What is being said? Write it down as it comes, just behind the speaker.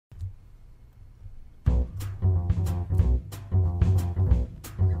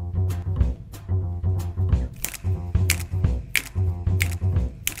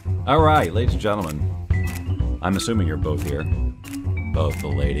All right, ladies and gentlemen, I'm assuming you're both here, both the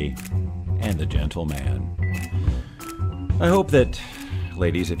lady and the gentleman. I hope that,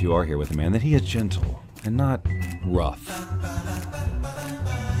 ladies, if you are here with a man, that he is gentle and not rough.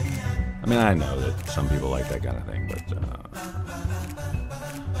 I mean, I know that some people like that kind of thing, but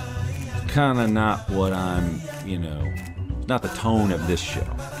kind of not what I'm, not the tone of this show.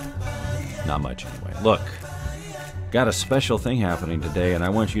 Not much anyway. Look, got a special thing happening today, and I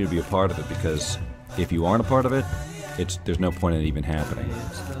want you to be a part of it, because if you aren't a part of it, there's no point in it even happening.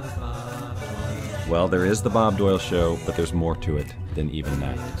 Well, there is the Bob Doyle Show, but there's more to it than even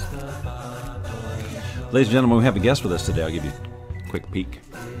that. Ladies and gentlemen, we have a guest with us today. I'll give you a quick peek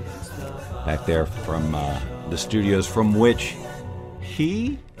back there from the studios from which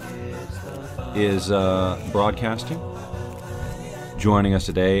he is broadcasting. Joining us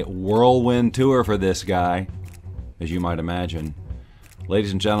today, whirlwind tour for this guy, as you might imagine.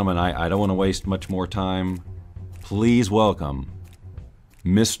 Ladies and gentlemen, I don't want to waste much more time. Please welcome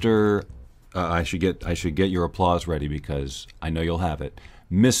Mr. I should get your applause ready, because I know you'll have it.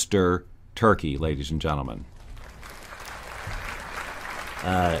 Mr. Turkey, ladies and gentlemen.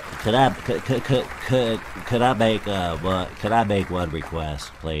 Could I make one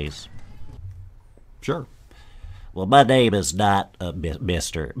request, please? Sure. Well, my name is not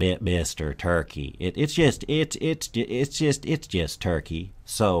Mr. Turkey. It's just Turkey.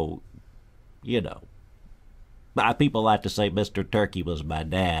 So, people like to say Mr. Turkey was my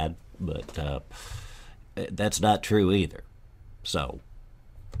dad, but that's not true either. So,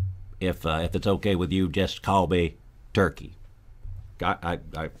 if it's okay with you, just call me Turkey. I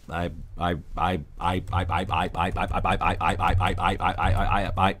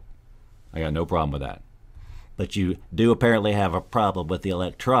got no problem with that. But you do apparently have a problem with the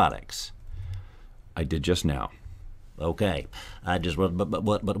electronics. I did just now. Okay, I just wanted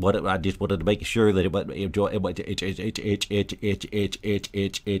to make sure that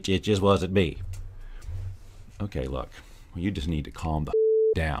it just wasn't me. Okay, look, you just need to calm the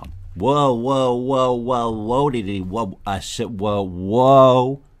down. Whoa, did whoa? I said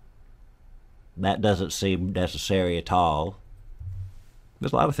whoa. That doesn't seem necessary at all.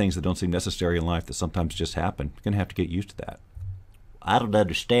 There's a lot of things that don't seem necessary in life that sometimes just happen. You're going to have to get used to that. I don't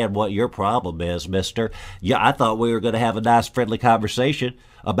understand what your problem is, mister. Yeah, I thought we were going to have a nice, friendly conversation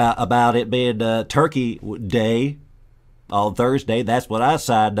about it being Turkey Day on Thursday. That's what I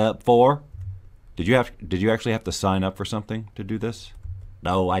signed up for. Did you actually have to sign up for something to do this?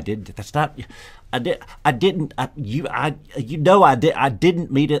 No, I didn't. That's not. I didn't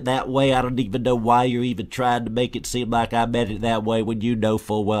mean it that way. I don't even know why you're even trying to make it seem like I meant it that way when you know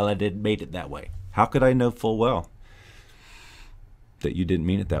full well I didn't mean it that way. How could I know full well that you didn't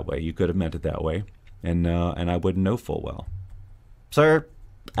mean it that way? You could have meant it that way, and I wouldn't know full well. Sir,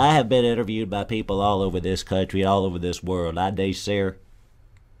 I have been interviewed by people all over this country, all over this world. I dare say.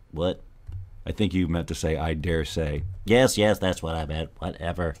 What? I think you meant to say, I dare say. Yes, that's what I meant.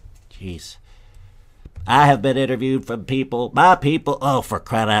 Whatever. Jeez. I have been interviewed from my people. Oh, for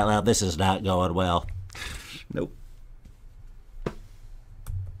crying out loud, this is not going well. Nope.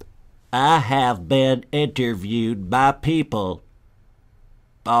 I have been interviewed by people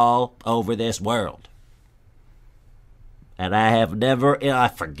all over this world. And I have never, I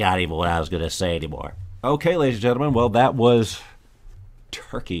forgot even what I was going to say anymore. Okay, ladies and gentlemen, well, that was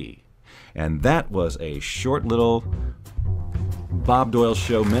Turkey. And that was a short little Bob Doyle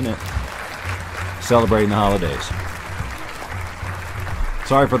Show minute celebrating the holidays.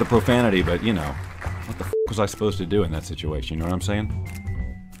 Sorry for the profanity, but what the f was I supposed to do in that situation? You know what I'm saying?